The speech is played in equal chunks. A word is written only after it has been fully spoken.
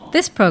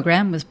This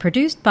program was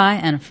produced by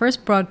and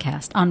first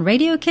broadcast on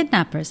Radio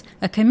Kidnappers,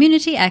 a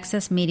community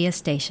access media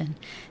station.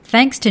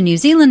 Thanks to New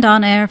Zealand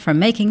On Air for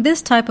making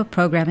this type of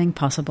programming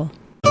possible.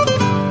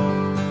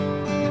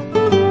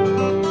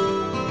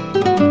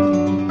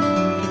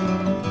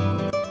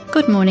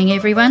 Good morning,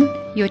 everyone.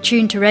 You're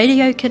tuned to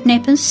Radio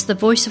Kidnappers, the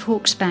voice of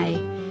Hawke's Bay,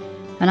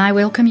 and I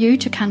welcome you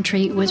to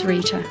Country with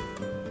Rita.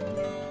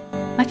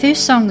 My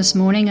first song this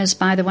morning is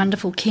by the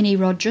wonderful Kenny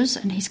Rogers,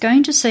 and he's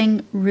going to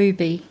sing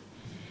Ruby.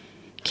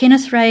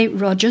 Kenneth Ray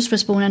Rogers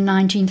was born in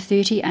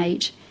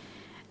 1938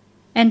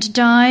 and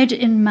died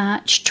in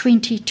March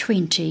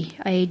 2020,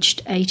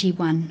 aged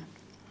 81.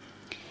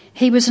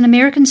 He was an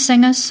American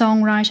singer,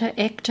 songwriter,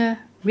 actor,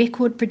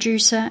 record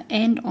producer,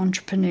 and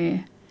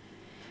entrepreneur.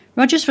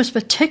 Rogers was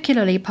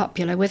particularly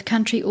popular with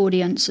country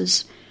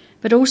audiences,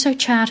 but also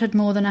charted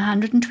more than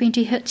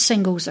 120 hit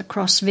singles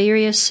across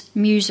various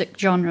music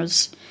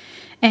genres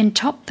and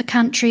topped the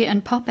country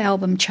and pop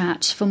album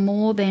charts for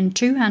more than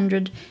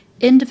 200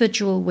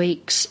 individual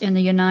weeks in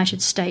the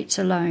United States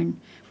alone,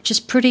 which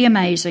is pretty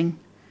amazing.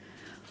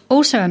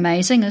 Also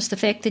amazing is the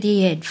fact that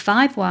he had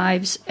 5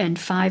 wives and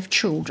 5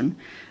 children,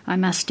 I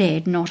must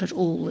add, not at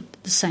all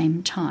at the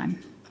same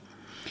time.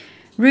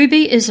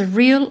 Ruby is a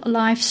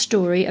real-life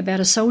story about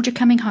a soldier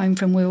coming home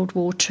from World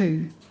War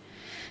II.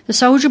 The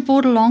soldier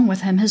brought along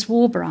with him his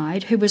war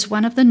bride, who was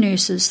one of the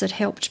nurses that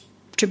helped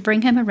to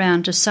bring him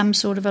around to some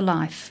sort of a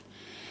life.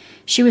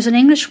 She was an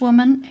English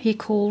woman he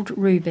called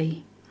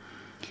Ruby.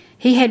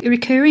 He had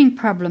recurring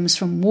problems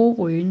from war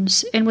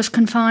wounds and was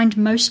confined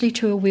mostly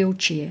to a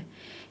wheelchair.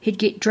 He'd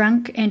get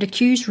drunk and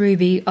accuse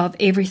Ruby of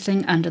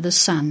everything under the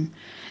sun.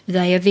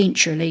 They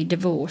eventually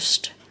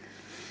divorced.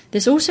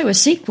 There's also a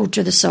sequel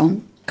to the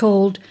song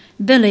called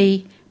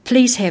Billy,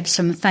 Please Have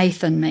Some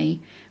Faith in Me,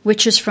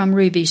 which is from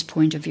Ruby's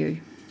point of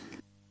view.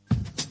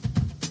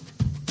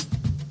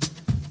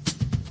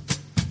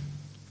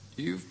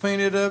 You've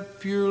painted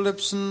up your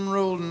lips and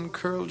rolled and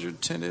curled your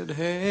tinted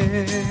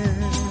hair.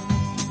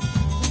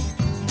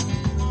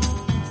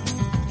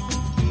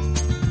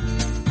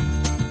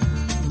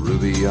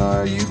 Ruby,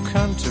 are you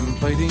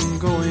contemplating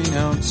going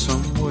out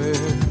somewhere?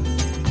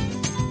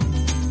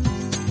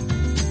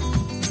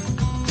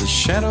 The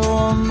shadow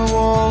on the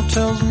wall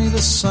tells me the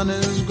sun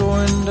is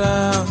going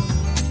down.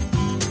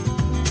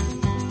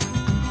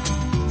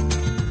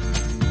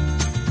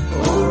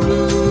 Oh,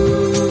 Ruby,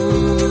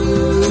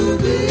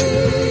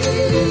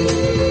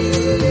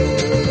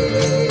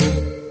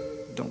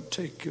 don't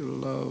take your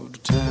love to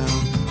town.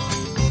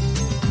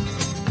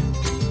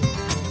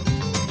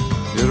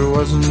 It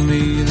wasn't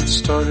me that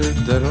started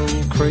that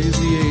old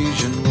crazy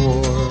Asian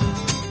war,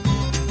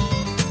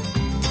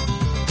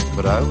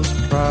 but I was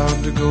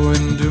proud to go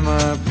and do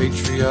my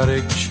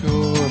patriotic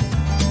chore.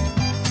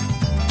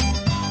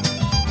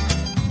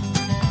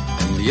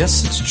 And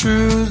yes, it's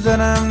true that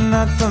I'm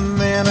not the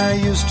man I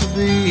used to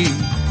be.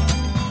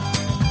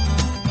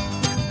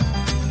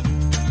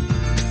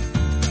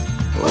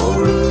 Oh,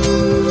 Ruby,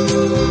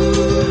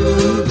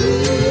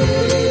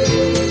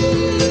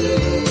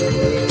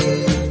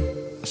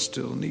 I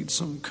still need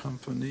some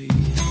company.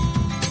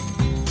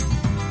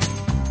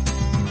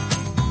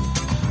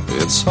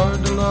 It's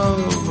hard to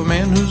love a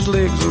man whose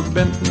legs are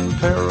bent and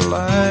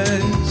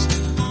paralyzed.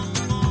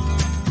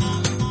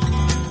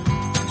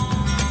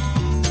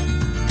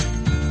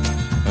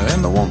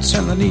 And the wants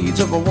and the needs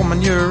of a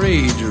woman your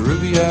age,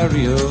 Ruby, I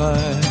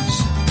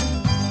realize.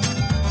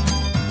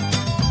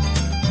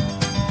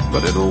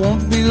 But it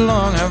won't be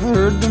long, I've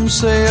heard them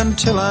say,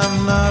 until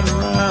I'm not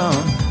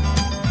around.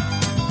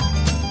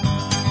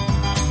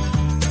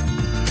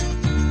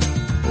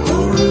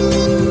 Oh, Ruby,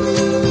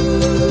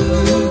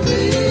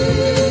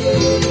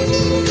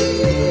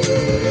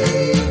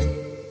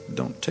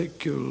 don't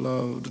take your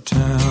love to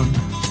town.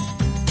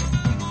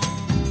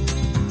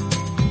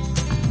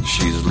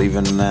 She's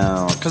leaving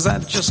now, 'cause I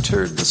just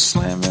heard the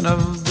slamming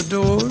of the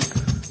door.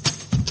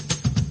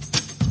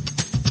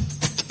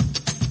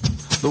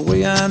 The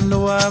way I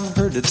know I've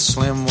heard it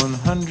slam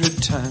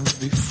 100 times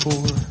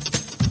before.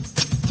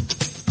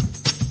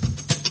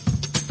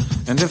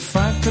 And if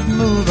I could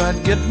move,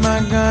 I'd get my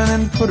gun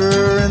and put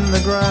her in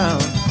the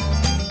ground.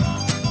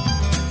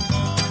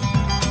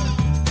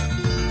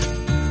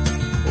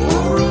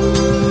 Oh,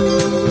 Ruby,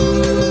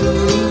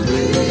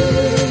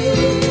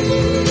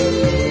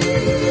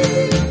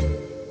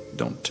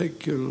 don't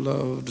take your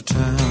love to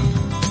town.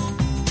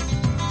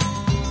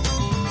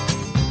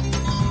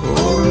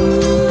 Oh,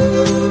 Ruby,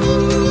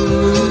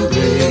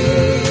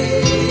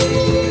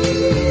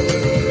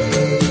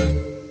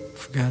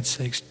 for God's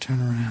sakes,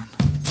 turn around.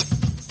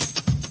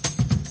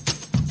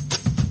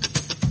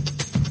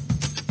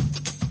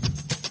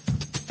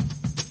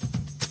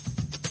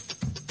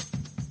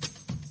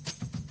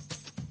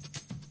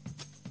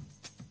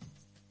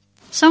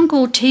 A song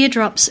called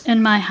Teardrops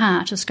in My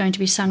Heart is going to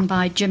be sung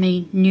by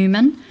Jimmy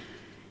Newman.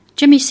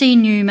 Jimmy C.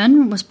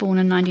 Newman was born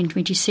in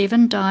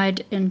 1927,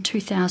 died in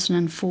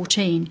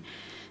 2014.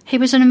 He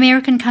was an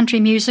American country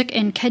music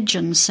and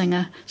Cajun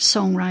singer,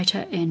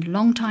 songwriter and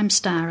longtime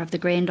star of the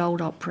Grand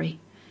Ole Opry.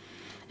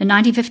 In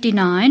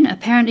 1959,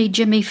 apparently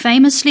Jimmy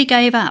famously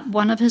gave up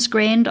one of his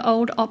Grand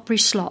Ole Opry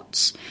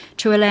slots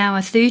to allow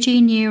a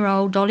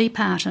 13-year-old Dolly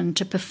Parton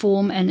to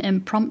perform an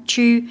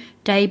impromptu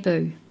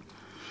debut.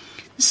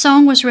 The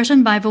song was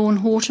written by Vaughan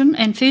Horton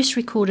and first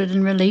recorded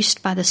and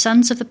released by the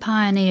Sons of the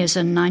Pioneers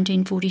in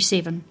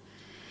 1947.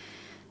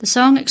 The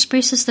song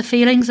expresses the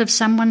feelings of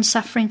someone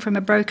suffering from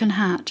a broken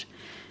heart,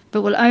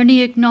 but will only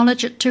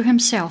acknowledge it to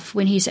himself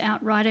when he's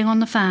out riding on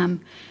the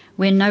farm,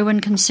 where no one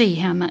can see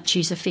how much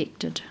he's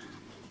affected.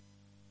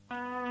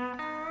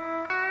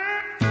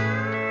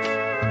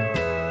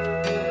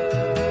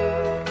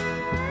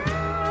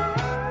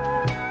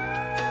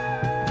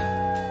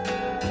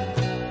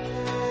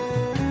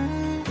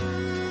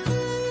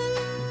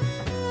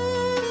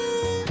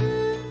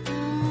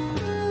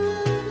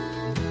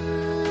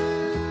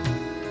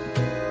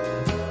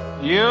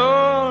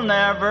 You'll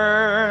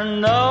never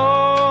know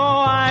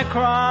I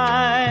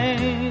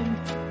cried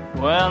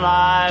when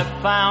I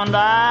found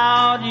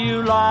out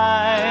you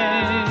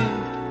lied.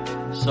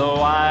 So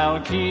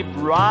I'll keep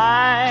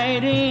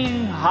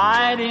riding,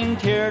 hiding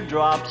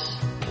teardrops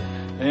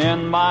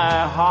in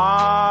my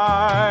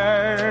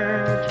heart.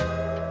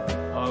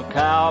 A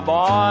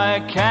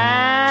cowboy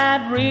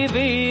can't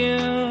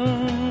reveal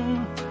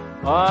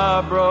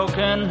a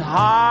broken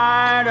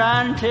heart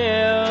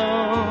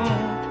until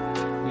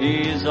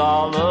he's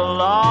all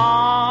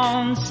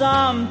alone,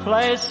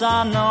 someplace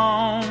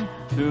unknown,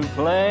 to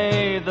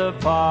play the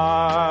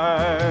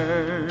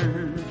part.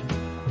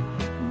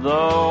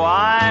 Though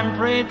I'm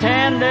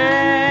pretending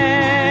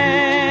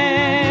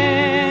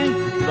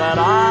that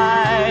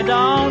I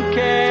don't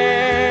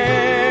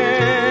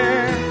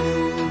care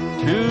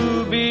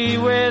to be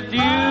with you,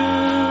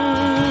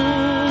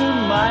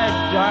 my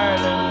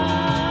darling,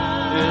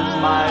 is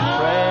my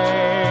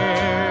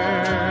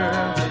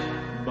prayer.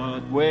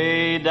 But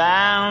way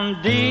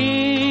down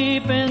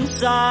deep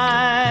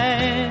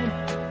inside,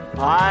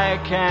 I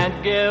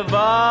can't give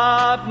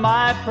up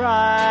my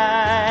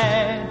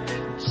pride.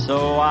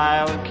 So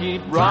I'll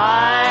keep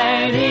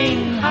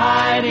riding,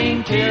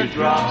 hiding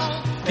teardrops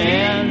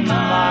in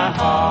my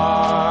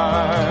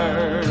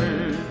heart.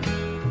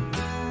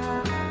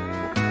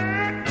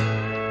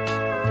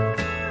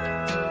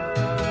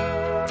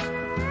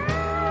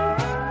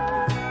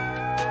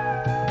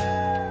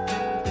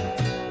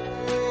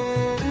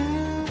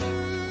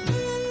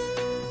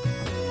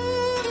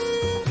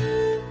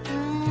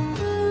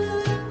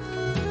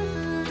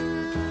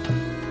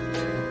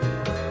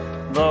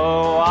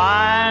 Though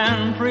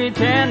I'm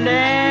pretending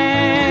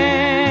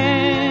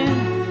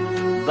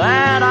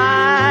that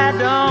I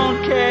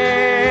don't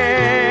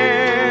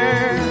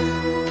care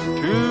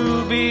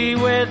to be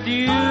with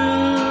you,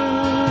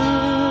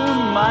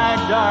 my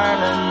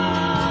darling,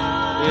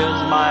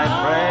 is my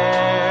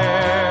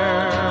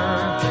prayer.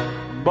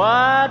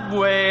 But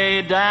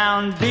way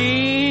down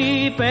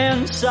deep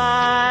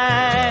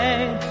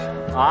inside,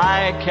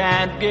 I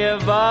can't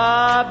give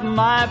up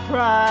my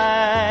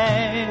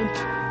pride.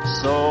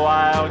 So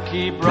I'll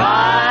keep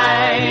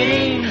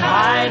riding,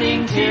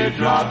 hiding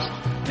teardrops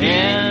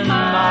in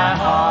my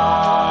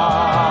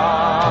heart.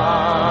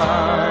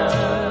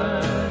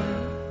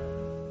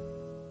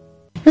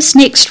 This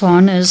next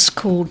one is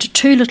called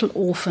Two Little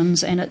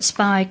Orphans, and it's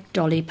by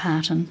Dolly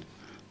Parton.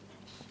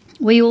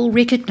 We all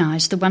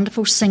recognise the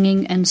wonderful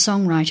singing and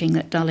songwriting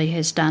that Dolly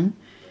has done,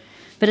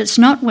 but it's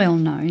not well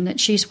known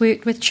that she's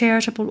worked with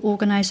charitable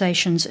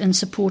organisations in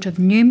support of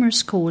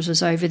numerous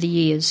causes over the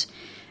years,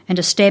 and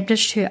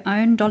established her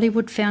own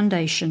Dollywood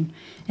Foundation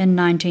in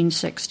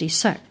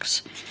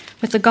 1966.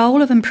 With the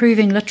goal of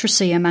improving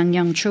literacy among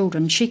young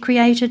children, she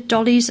created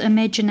Dolly's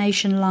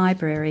Imagination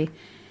Library,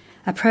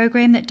 a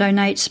program that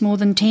donates more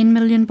than 10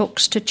 million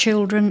books to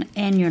children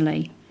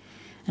annually.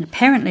 And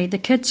apparently the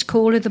kids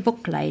call her the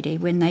book lady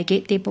when they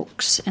get their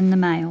books in the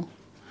mail.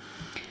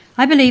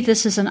 I believe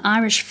this is an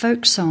Irish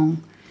folk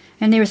song,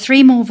 and there are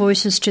 3 more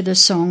voices to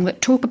this song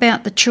that talk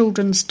about the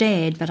children's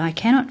dad, but I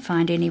cannot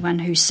find anyone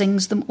who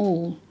sings them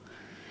all.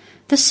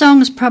 This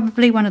song is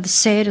probably one of the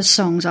saddest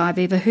songs I've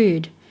ever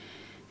heard,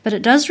 but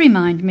it does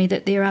remind me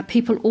that there are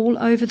people all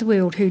over the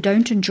world who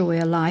don't enjoy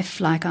a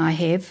life like I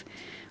have,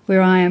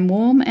 where I am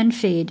warm and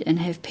fed and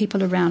have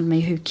people around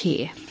me who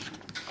care.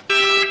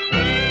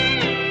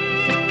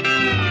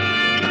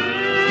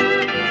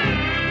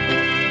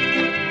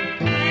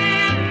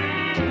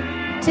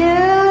 Two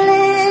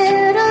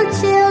little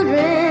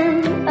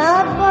children,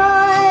 a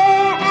boy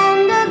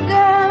and a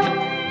girl,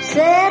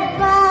 sat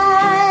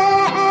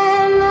by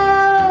an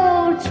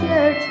old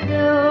church door.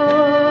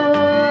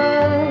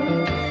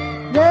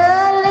 The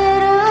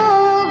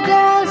little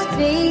girl's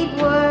feet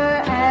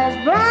were as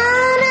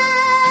brown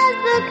as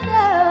the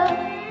curl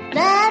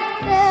that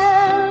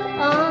fell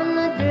on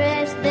the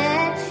dress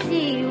that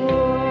she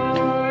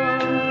wore.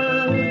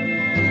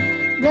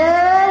 The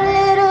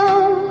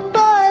little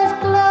boy's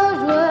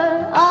clothes were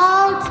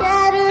all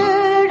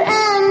tattered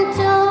and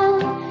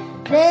torn.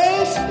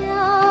 They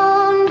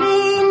shone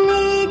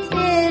beneath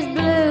his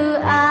blue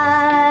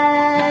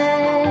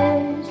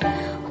eyes.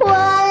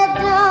 Why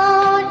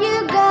don't you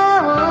go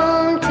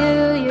home to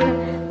your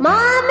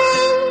mom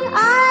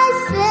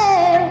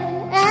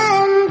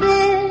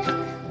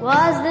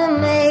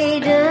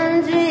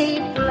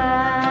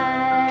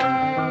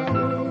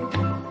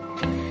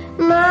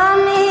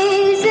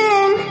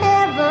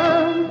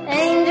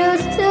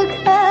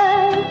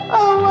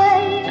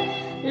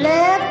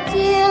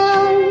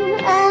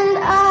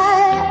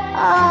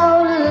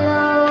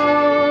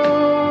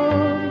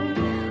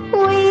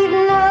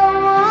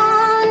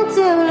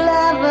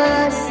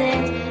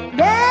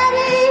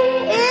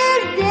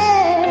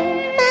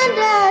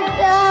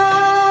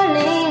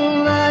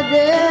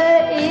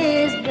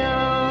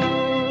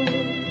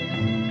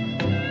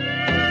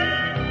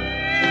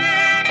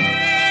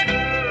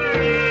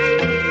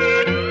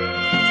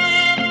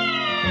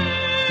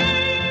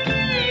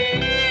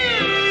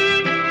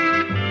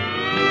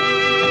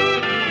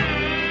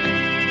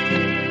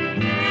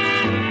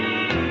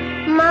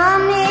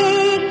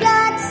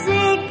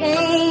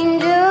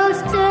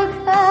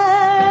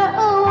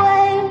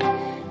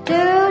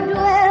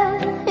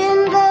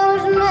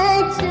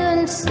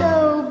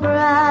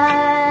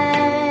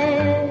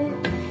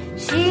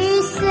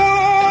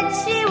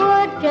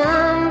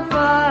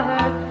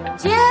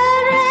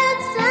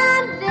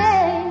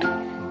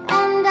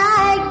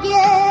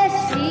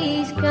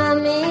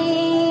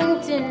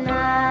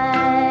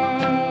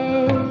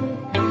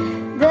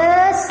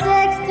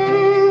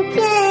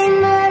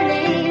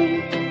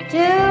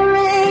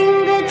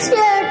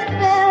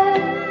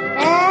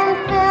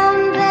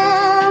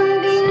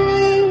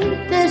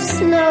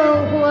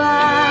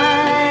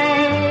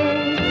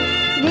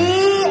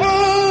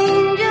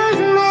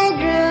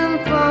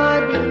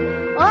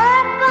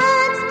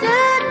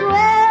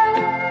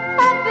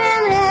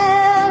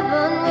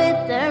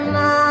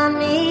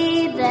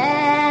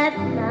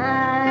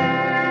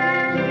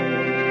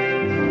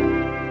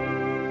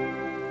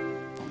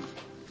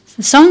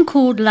The song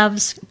called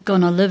Love's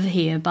Gonna Live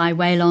Here by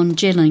Waylon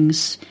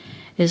Jennings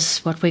is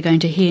what we're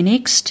going to hear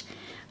next.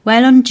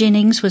 Waylon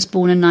Jennings was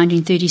born in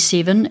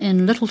 1937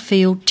 in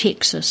Littlefield,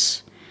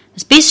 Texas.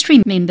 He's best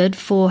remembered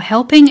for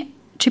helping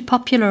to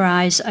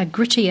popularise a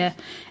grittier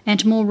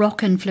and more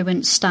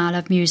rock-influenced style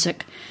of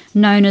music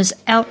known as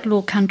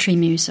outlaw country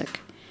music.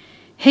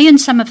 He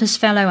and some of his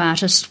fellow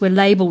artists were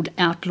labelled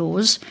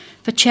outlaws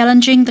for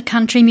challenging the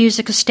country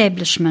music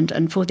establishment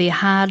and for their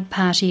hard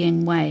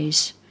partying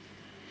ways.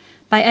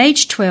 By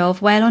age 12,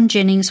 Waylon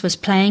Jennings was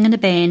playing in a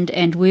band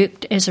and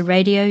worked as a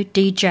radio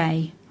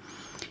DJ.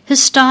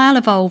 His style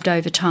evolved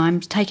over time,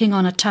 taking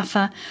on a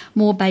tougher,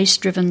 more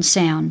bass-driven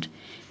sound.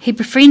 He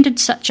befriended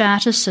such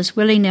artists as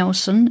Willie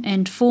Nelson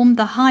and formed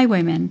the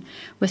Highwaymen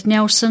with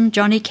Nelson,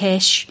 Johnny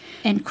Cash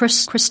and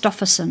Chris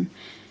Christopherson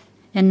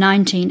in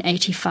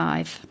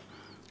 1985.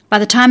 By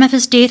the time of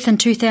his death in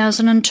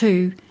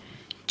 2002,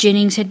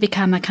 Jennings had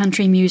become a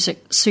country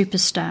music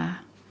superstar.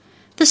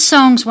 This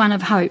song's one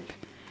of hope.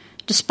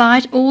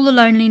 Despite all the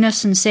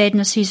loneliness and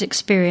sadness he's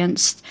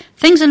experienced,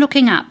 things are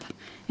looking up,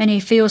 and he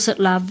feels that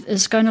love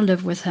is going to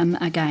live with him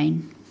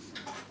again.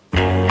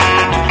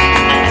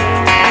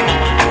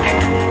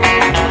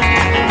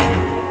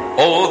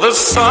 Oh, the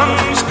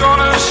sun's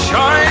gonna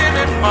shine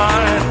in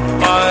my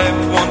life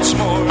once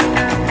more.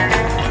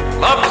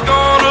 Love's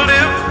gonna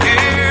live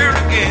here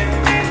again.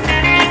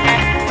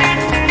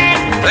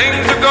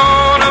 Things are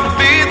gonna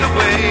be the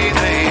way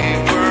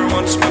they were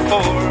once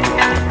before.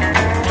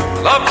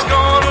 Love's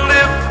gonna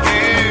live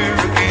here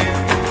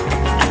again.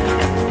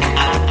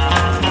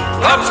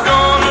 Love's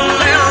gonna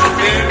live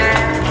here.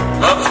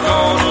 Love's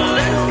gonna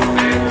live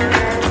here.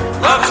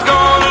 Love's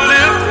gonna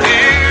live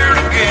here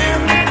again.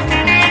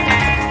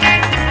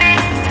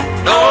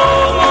 No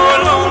more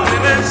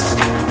loneliness,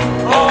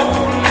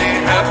 only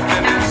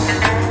happiness.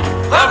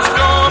 Love's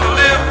gonna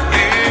live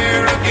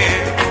here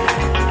again.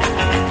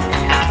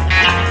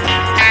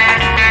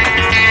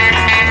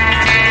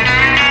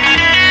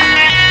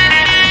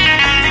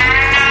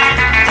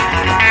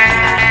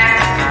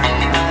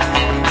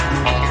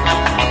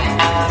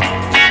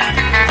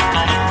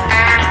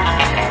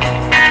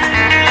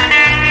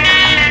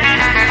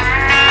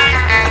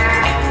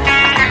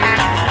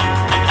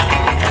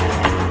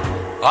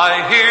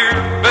 I hear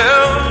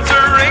bells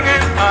are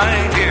ringing, I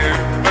hear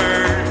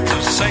birds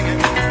are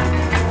singing.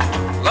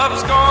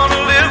 Love's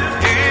gonna live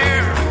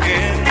here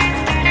again.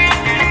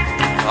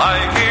 I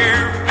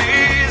hear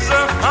bees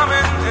are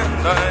humming,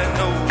 and I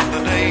know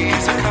the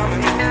days are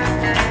coming.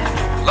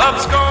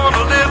 Love's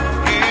gonna live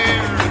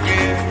here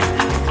again.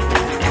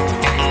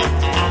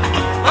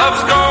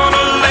 Love's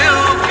gonna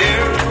live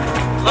here.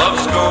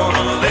 Love's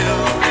gonna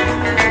live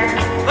here.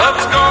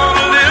 Love's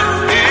gonna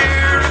live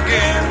here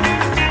again.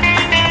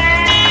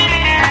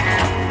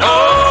 No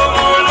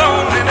more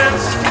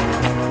loneliness,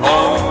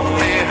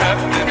 only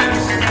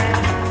happiness.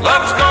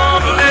 Love's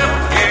gonna live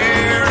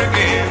here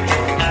again.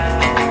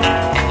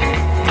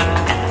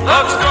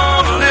 Love's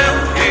gonna live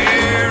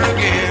here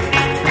again.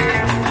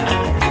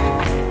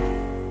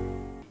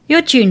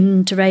 You're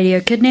tuned to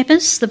Radio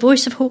Kidnappers, the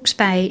voice of Hawke's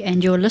Bay,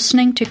 and you're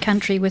listening to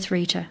Country with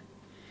Rita.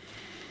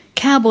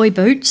 Cowboy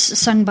Boots,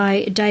 sung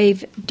by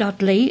Dave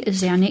Dudley,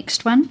 is our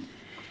next one.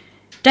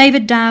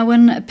 David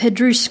Darwin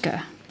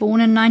Pedruska,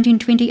 born in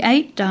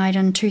 1928, died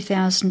in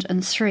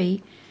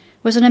 2003,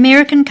 was an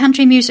American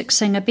country music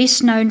singer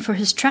best known for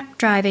his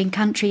truck-driving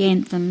country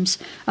anthems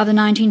of the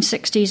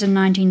 1960s and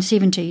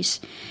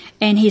 1970s,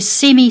 and his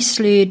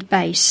semi-slurred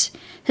bass.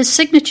 His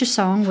signature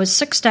song was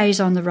 6 Days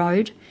on the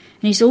Road,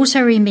 and he's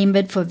also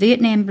remembered for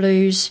Vietnam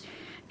Blues,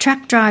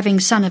 Truck-Driving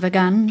Son of a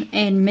Gun,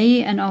 and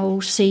Me and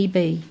Old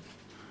CB.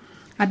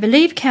 I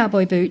believe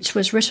Cowboy Boots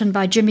was written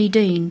by Jimmy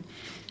Dean.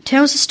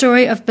 Tells the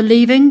story of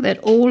believing that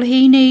all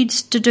he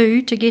needs to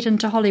do to get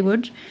into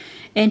Hollywood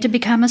and to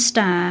become a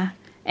star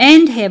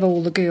and have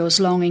all the girls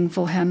longing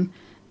for him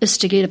is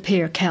to get a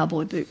pair of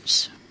cowboy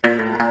boots. All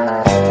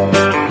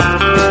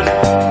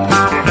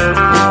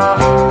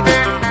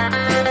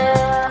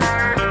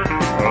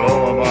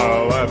of my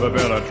life I've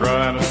been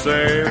trying to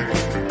save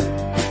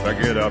to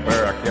get a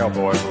pair of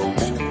cowboy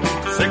boots.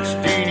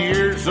 16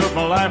 years of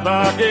my life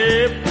I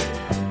gave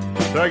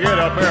to get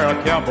a pair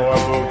of cowboy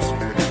boots.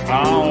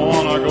 I don't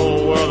wanna go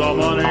where the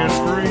money is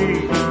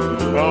free.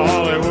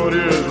 Hollywood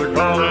is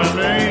calling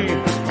me.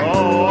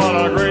 Oh, what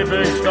a great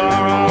big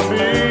star I'll be.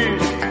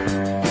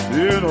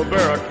 In a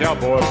pair of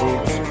cowboy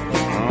boots,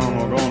 I'm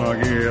gonna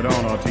get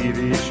on a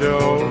TV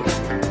show.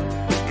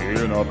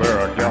 In a pair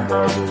of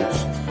cowboy boots,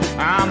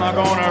 I'm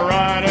gonna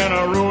ride in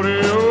a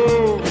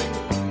rodeo.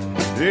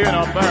 In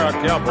a pair of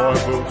cowboy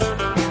boots,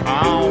 I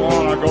don't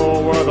wanna go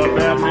where the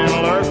bad men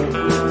lurk.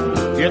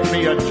 Get me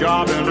a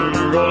job and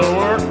go to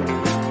work.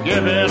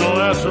 Giving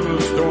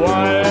lessons to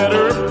Wyatt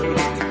Earp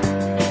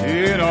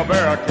in a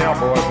pair of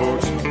cowboy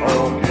boots.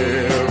 Oh,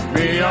 give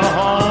me a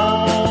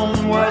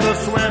home where the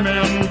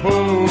swimming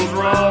pools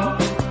run,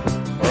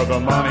 where the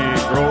money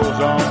grows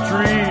on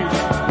trees.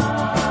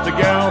 The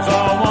gals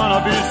all wanna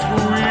be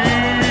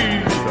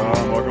squeezed.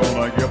 I'm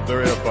gonna get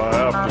there if I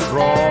have to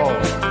crawl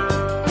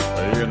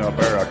in a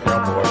pair of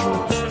cowboy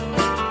boots.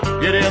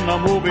 get in the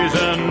movies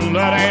and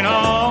that ain't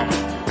all.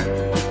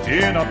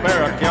 In a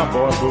pair of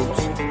cowboy boots,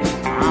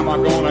 I'm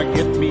gonna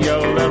get me a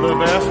leather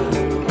vest,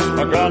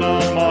 a gun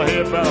on my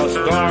hip and a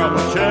star on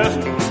the chest.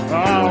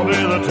 I'll be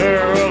the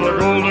terror of the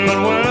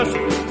Golden West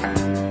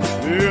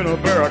in a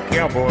pair of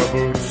cowboy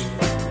boots.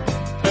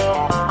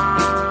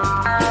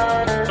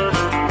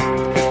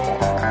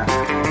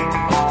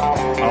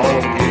 Oh,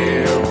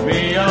 give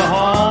me a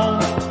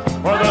home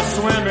where the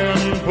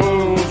swimming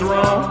pools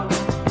roam,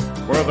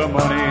 where the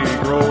money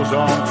grows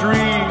on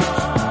trees,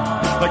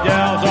 the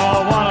gals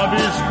all wanna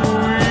be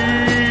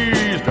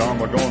squeezed. I'm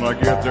gonna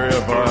get there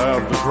if I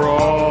have to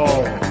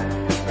crawl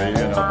in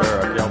a pair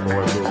of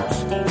cowboy boots.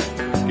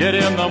 Get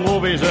in the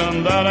movies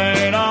and that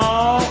ain't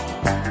all.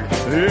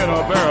 In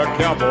a pair of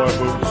cowboy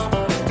boots,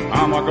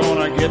 I'm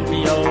gonna get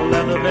me a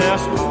leather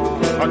vest,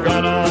 a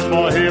gun on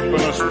my hip and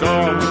a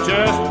star on the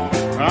chest.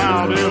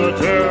 I'll be the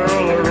terror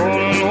of the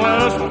Golden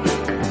West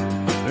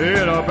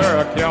in a pair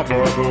of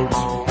cowboy boots.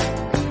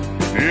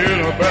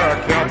 In a pair of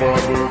cowboy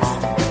boots.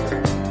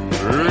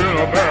 In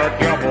a pair of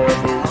cowboy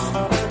boots.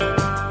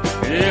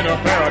 In a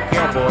pair of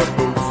cowboy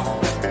boots.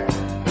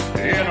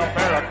 In a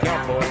pair of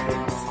cowboy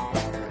boots.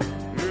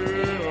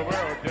 In a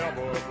pair of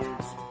cowboy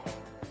boots.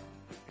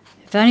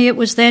 If only it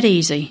was that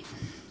easy.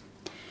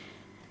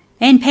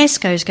 Ann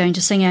Pascoe's going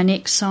to sing our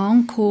next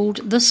song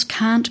called This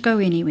Can't Go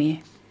Anywhere.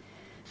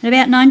 In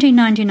about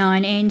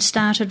 1999, Ann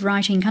started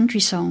writing country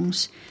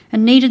songs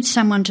and needed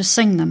someone to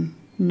sing them.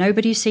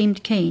 Nobody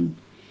seemed keen.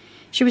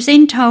 She was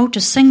then told to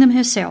sing them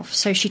herself,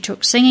 so she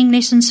took singing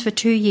lessons for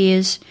 2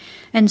 years,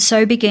 and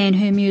so began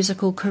her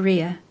musical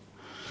career.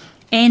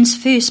 Ann's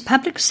first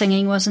public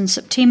singing was in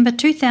September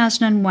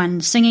 2001,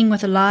 singing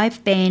with a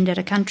live band at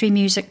a country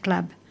music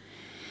club.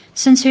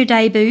 Since her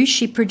debut,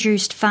 she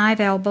produced 5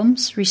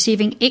 albums,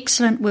 receiving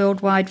excellent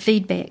worldwide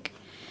feedback.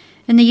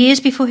 In the years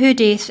before her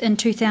death in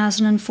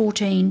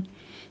 2014,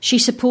 she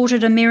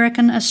supported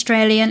American,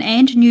 Australian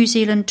and New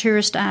Zealand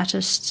tourist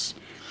artists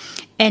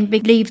and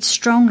believed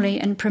strongly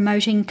in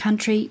promoting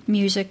country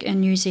music in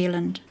New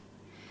Zealand.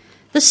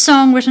 This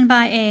song, written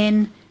by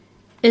Ann,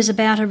 is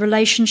about a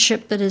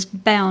relationship that is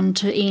bound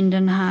to end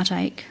in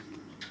heartache.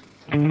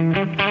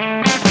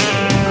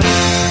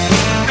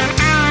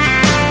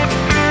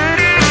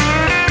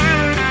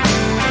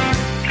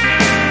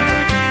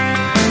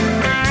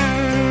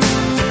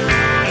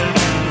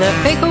 The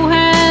fickle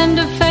hand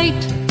of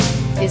fate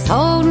is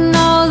holding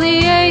all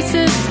the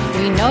aces.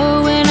 We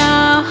know in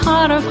our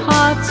heart of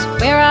hearts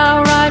where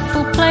our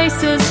rightful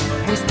place is.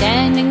 We're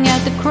standing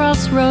at the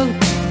crossroads,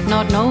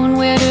 not knowing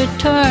where to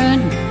turn.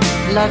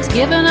 Love's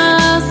given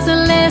us a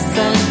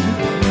lesson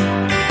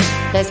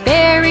that's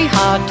very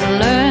hard to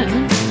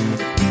learn.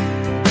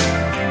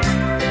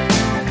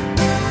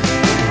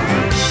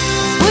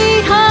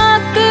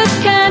 Sweetheart, this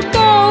can't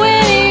go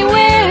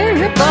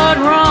anywhere but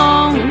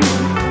wrong.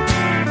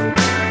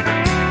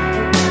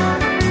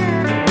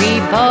 We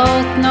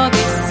both know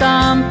there's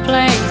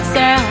someplace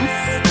else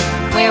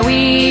where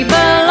we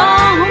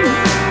belong.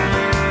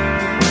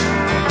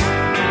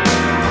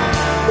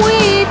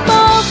 We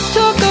both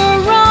took a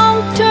wrong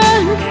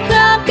turn.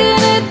 How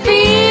could it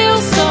feel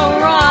so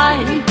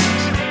right?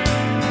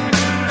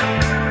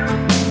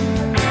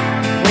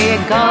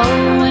 We're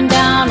going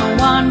down a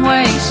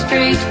one-way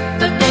street,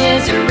 but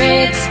there's a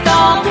red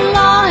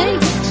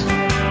stoplight.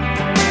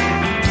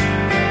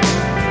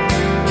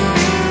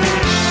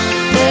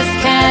 This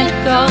can't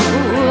go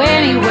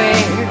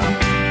anywhere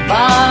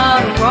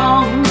but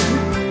wrong.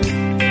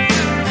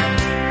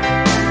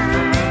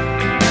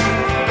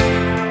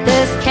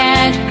 This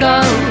can't go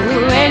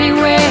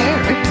anywhere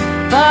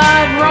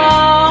but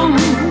wrong.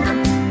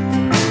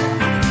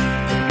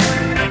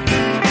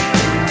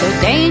 The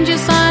danger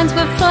signs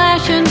were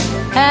flashing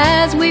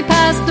as we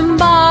passed them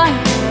by,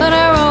 but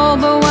our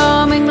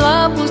overwhelming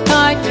love was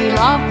tightly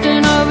locked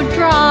in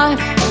overdrive.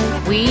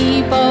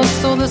 We both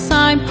saw the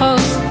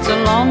signposts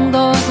along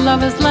those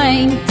lovers'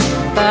 lanes,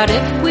 but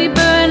if we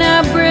burn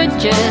our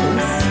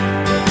bridges,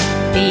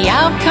 the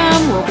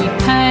outcome will be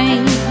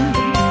pain.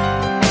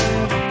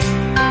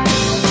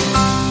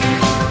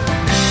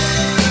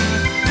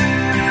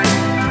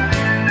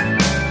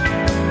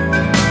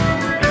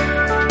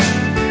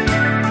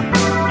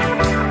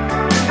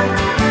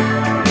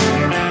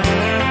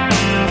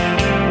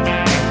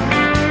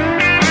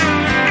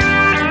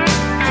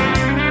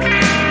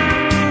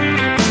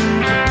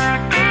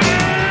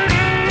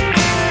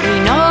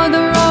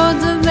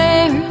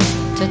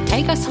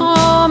 Take us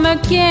home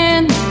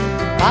again,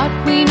 but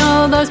we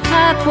know those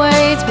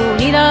pathways will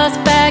lead us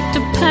back to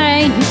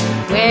pain.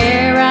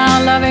 Where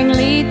our loving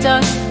leads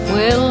us,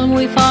 will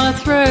we follow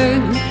through?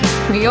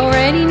 We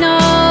already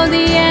know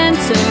the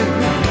answer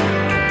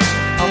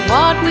of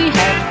what we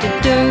have to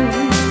do.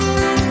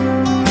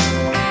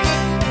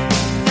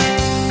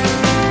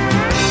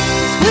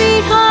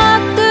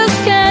 Sweetheart, this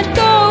can't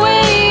go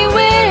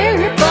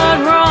anywhere but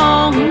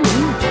wrong.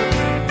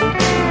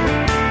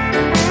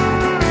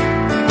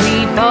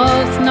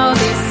 Both know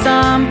there's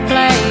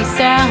someplace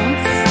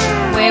else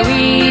where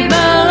we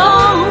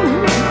belong.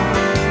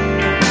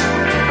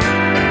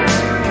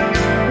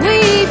 We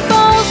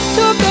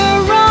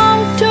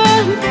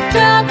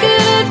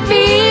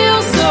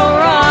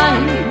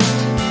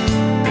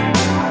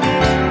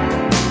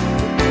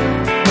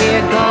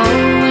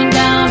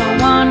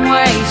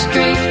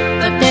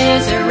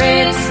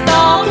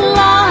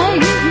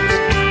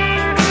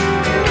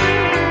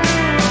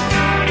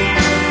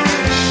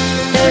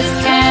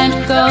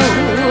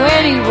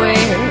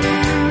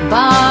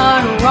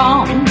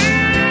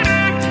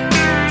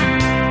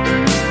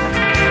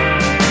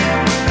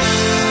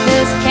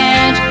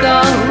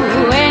go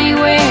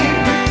anywhere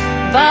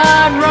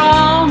but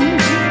wrong.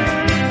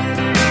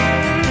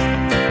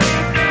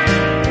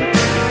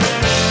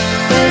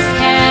 This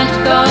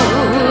can't go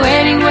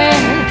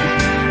anywhere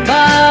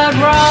but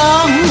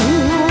wrong,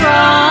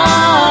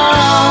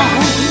 wrong.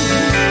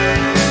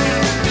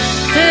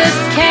 This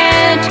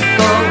can't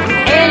go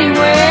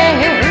anywhere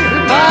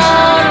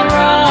but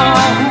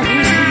wrong.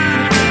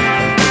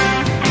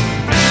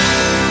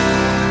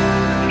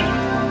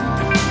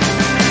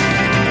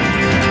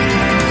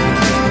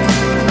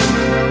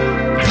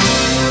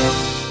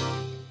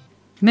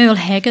 Merle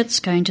Haggart's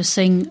going to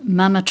sing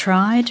Mama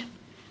Tried.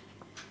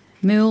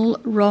 Merle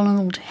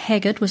Ronald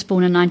Haggart was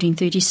born in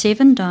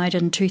 1937, died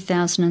in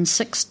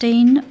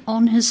 2016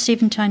 on his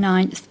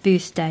 79th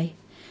birthday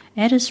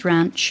at his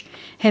ranch,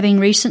 having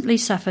recently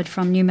suffered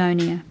from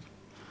pneumonia.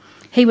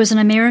 He was an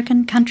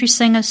American country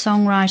singer,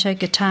 songwriter,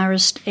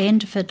 guitarist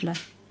and fiddler.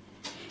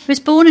 He was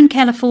born in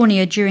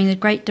California during the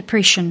Great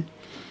Depression.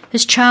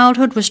 His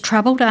childhood was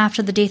troubled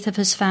after the death of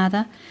his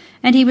father,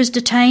 and he was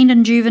detained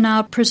in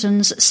juvenile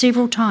prisons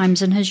several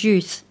times in his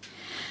youth.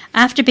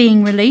 After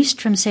being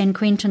released from San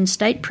Quentin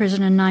State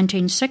Prison in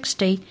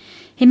 1960,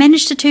 he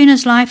managed to turn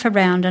his life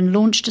around and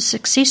launched a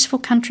successful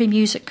country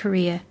music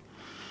career.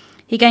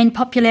 He gained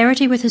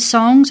popularity with his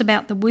songs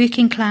about the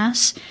working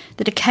class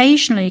that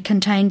occasionally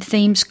contained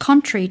themes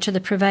contrary to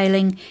the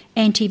prevailing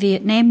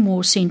anti-Vietnam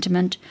War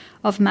sentiment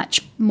of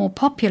much more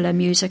popular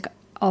music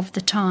of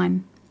the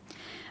time.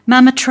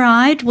 Mama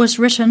Tried was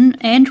written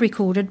and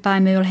recorded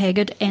by Merle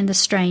Haggard and the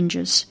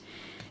Strangers.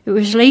 It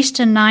was released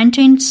in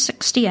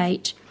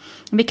 1968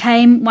 and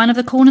became one of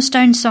the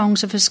cornerstone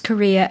songs of his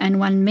career and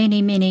won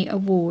many, many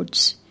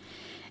awards.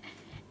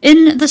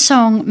 In the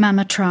song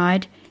Mama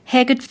Tried,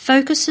 Haggard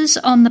focuses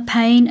on the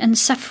pain and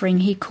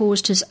suffering he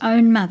caused his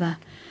own mother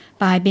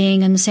by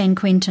being in San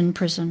Quentin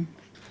prison.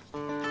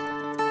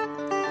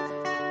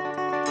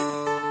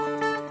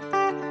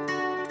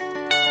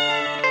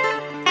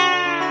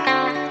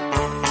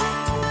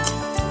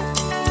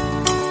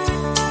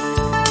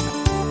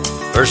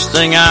 First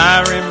thing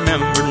I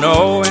remember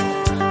knowing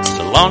was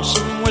a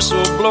lonesome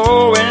whistle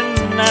blowing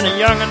and a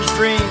youngin's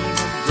dream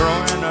of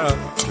growing up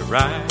to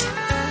ride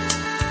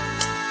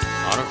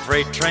on a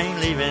freight train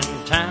leaving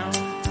town,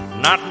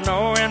 not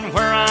knowing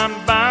where I'm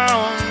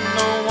bound.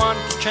 No one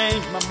could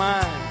change my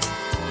mind.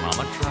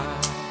 Mama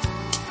tried.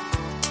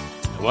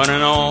 The one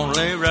and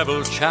only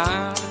rebel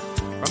child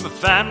from a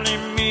family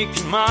meek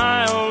and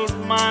mild,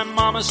 my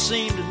mama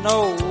seemed to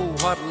know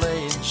what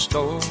lay in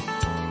store.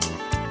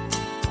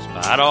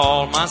 Despite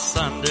all my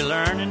Sunday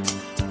learning,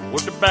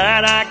 with the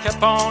bad I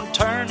kept on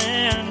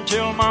turning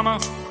till mama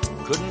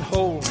couldn't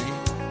hold me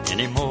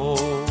anymore.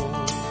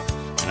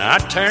 And I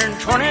turned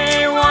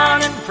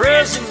 21 in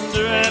prison,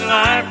 doing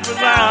life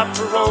without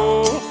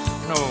parole.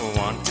 No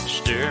one could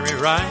steer me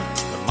right,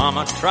 but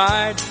mama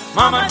tried,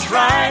 mama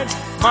tried,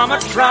 mama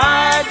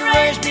tried to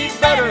raise me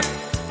better.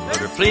 But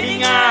her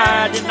pleading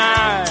I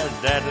denied,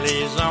 that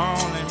leaves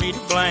only me to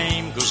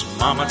blame, 'cause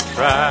mama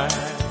tried.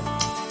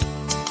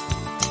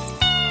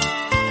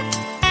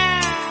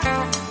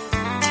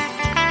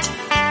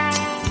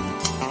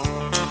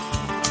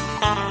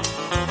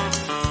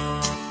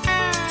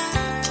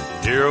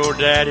 Dear old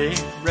daddy,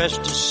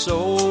 rest his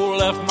soul,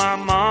 left my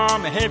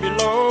mom a heavy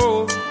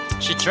load.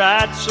 She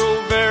tried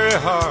so very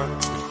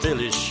hard to fill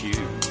his shoes,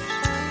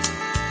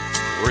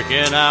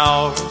 working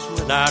hours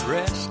without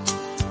rest,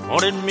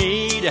 wanted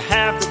me to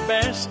have the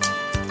best.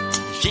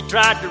 She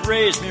tried to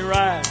raise me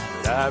right,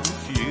 but I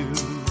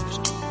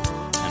refused.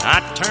 And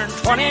I turned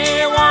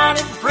 21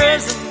 in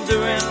prison,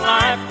 doing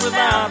life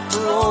without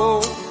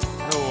parole.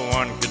 No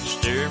one could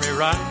steer me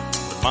right,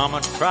 but mama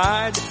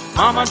tried,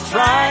 mama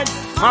tried,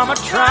 mama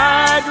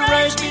tried to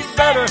raise me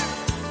better.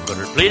 But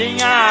her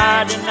pleading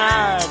I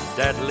denied,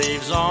 that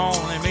leaves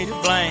only me to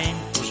blame,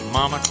 'cause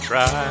mama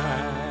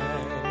tried.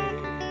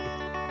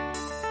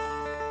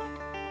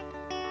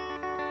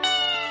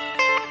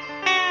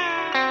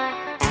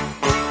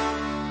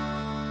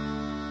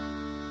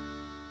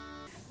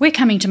 We're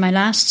coming to my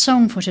last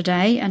song for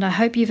today, and I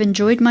hope you've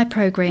enjoyed my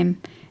program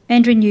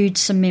and renewed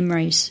some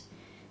memories.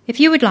 If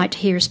you would like to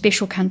hear a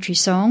special country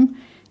song,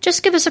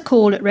 just give us a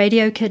call at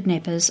Radio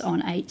Kidnappers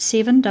on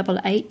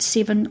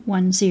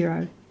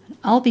 8788-710.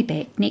 I'll be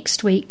back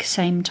next week,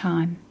 same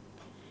time.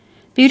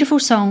 Beautiful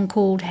song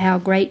called How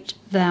Great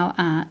Thou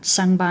Art,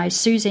 sung by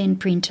Suzanne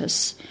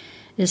Prentice,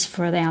 is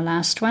for our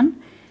last one.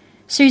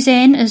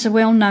 Suzanne is a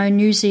well-known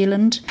New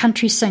Zealand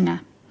country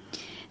singer.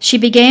 She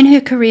began her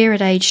career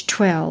at age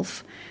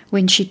 12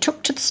 when she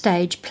took to the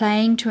stage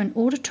playing to an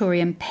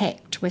auditorium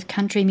packed with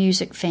country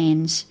music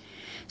fans,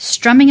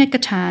 strumming a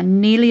guitar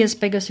nearly as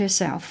big as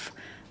herself,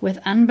 with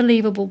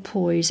unbelievable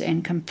poise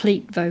and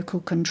complete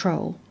vocal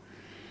control.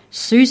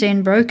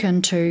 Suzanne broke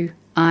into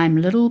I'm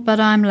Little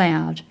But I'm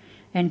Loud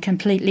and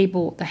completely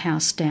brought the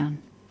house down.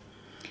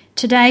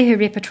 Today her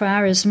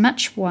repertoire is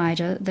much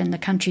wider than the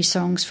country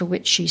songs for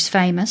which she's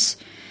famous.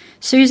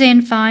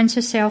 Suzanne finds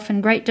herself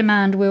in great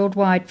demand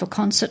worldwide for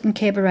concert and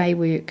cabaret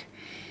work.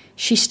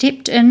 She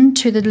stepped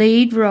into the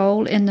lead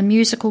role in the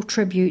musical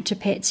tribute to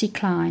Patsy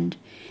Cline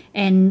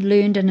and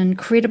learned an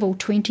incredible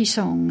 20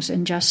 songs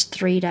in just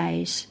 3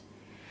 days.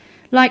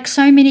 Like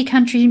so many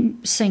country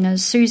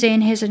singers,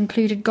 Suzanne has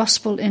included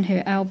gospel in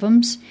her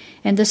albums,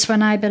 and this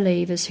one, I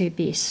believe, is her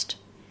best.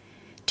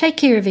 Take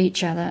care of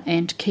each other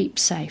and keep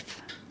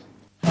safe.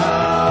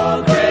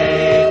 How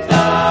great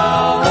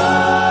thou art,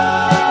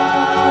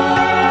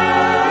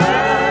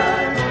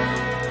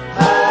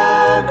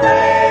 how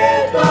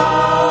great thou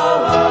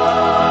art,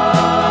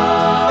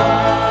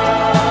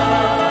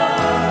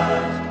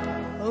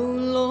 O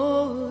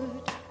Lord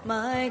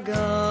my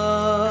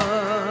God,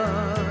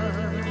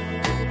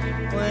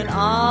 when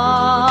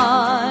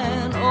I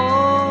in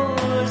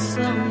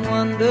awesome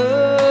wonder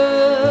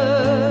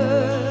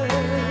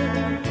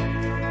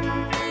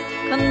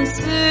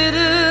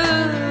consider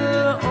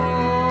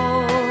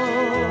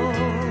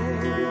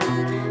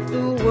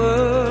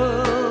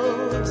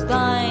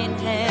thine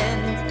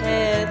hand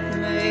hath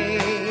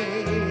made.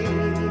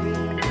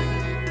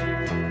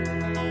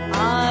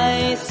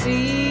 I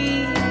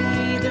see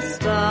the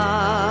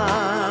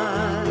stars,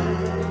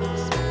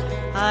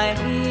 I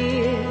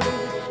hear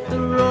the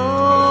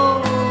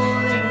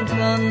rolling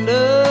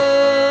thunder,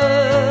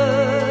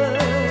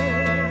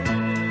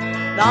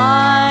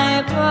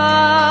 thy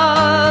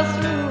power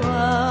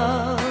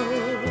throughout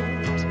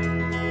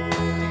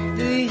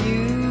the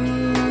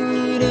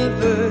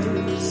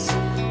universe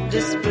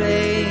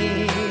display.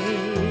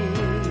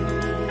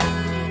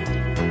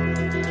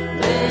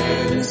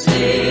 Then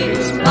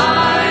sings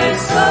my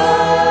soul,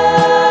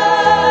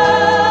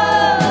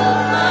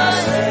 my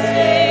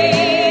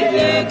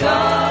Savior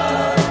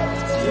God,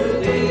 to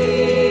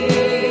thee.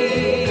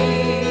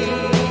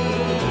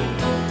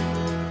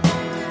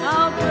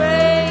 How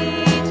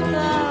great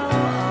thou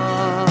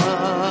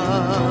art,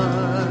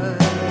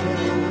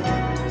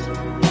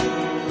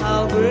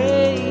 how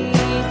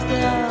great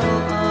thou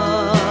art.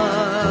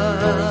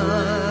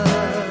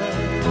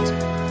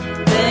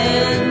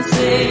 Then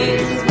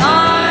sings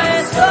my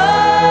soul,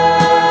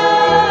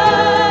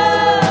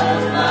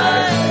 my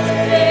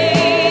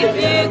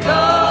Savior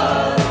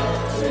God,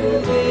 to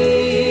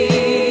thee.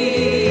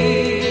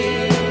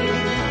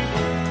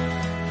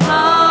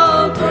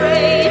 How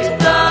great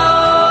thou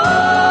art,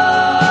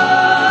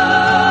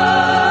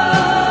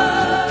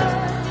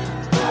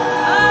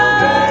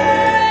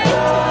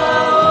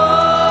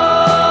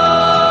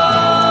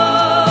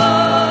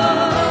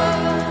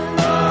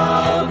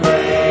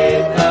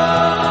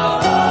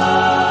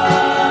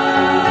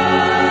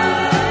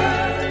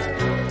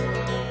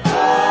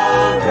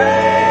 how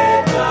great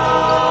thou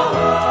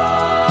art.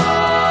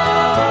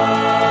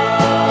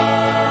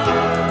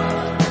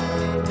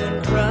 Then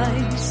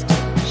Christ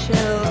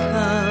shall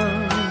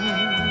come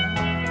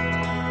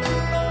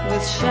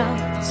with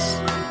shouts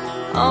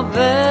of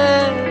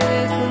acclamation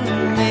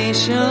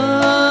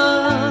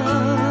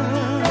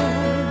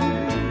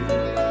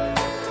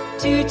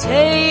to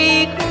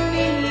take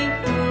me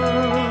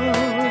home.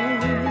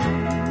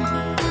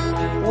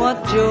 What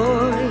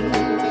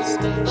joys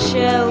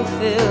shall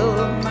fill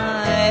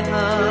my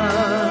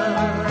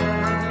heart?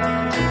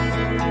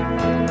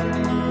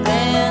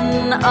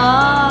 Then I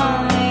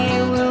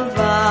will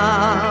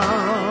vow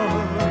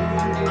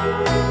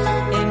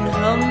in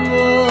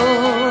humble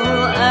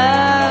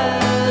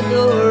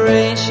adoration,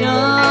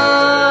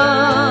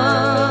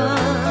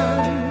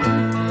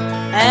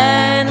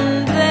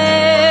 and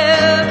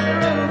there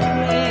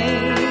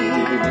proclaim,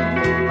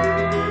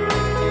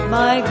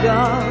 my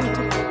God,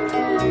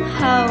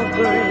 how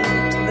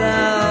great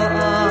thou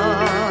art.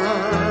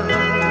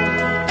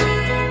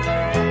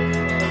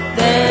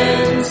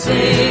 Then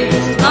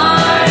sings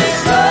my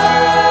soul,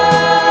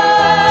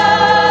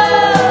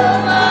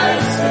 my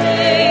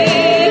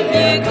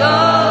Savior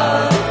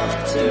God,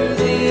 to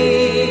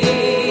thee.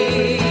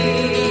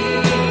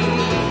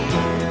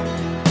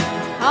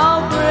 How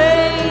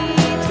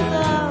great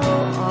thou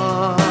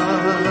art,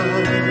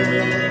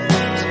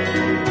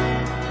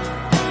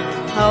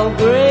 how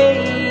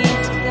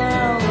great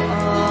thou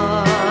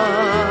art.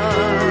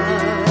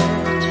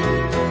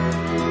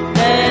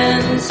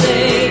 Then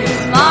sings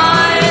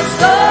my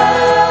soul,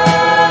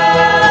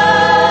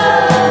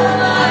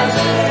 my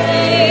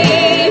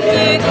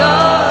Savior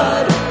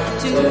God,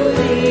 to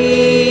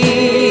thee.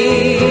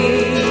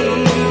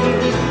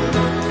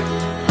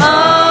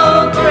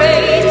 How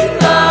great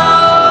thou art, how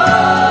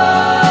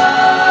great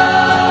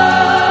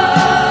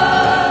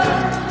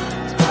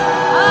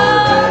thou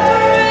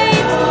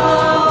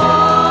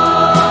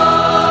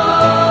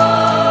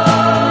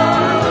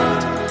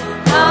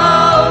art,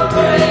 how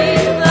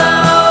great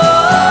thou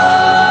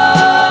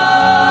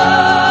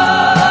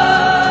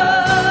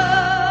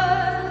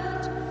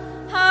art,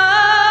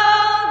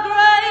 how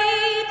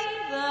great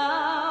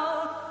thou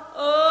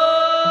art.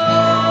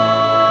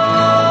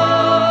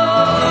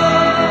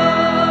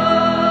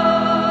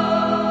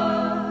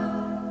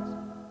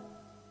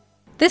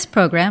 This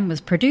program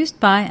was produced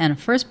by and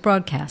first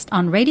broadcast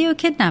on Radio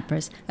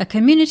Kidnappers, a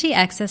community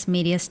access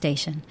media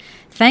station.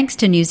 Thanks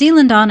to New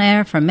Zealand On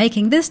Air for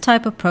making this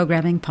type of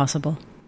programming possible.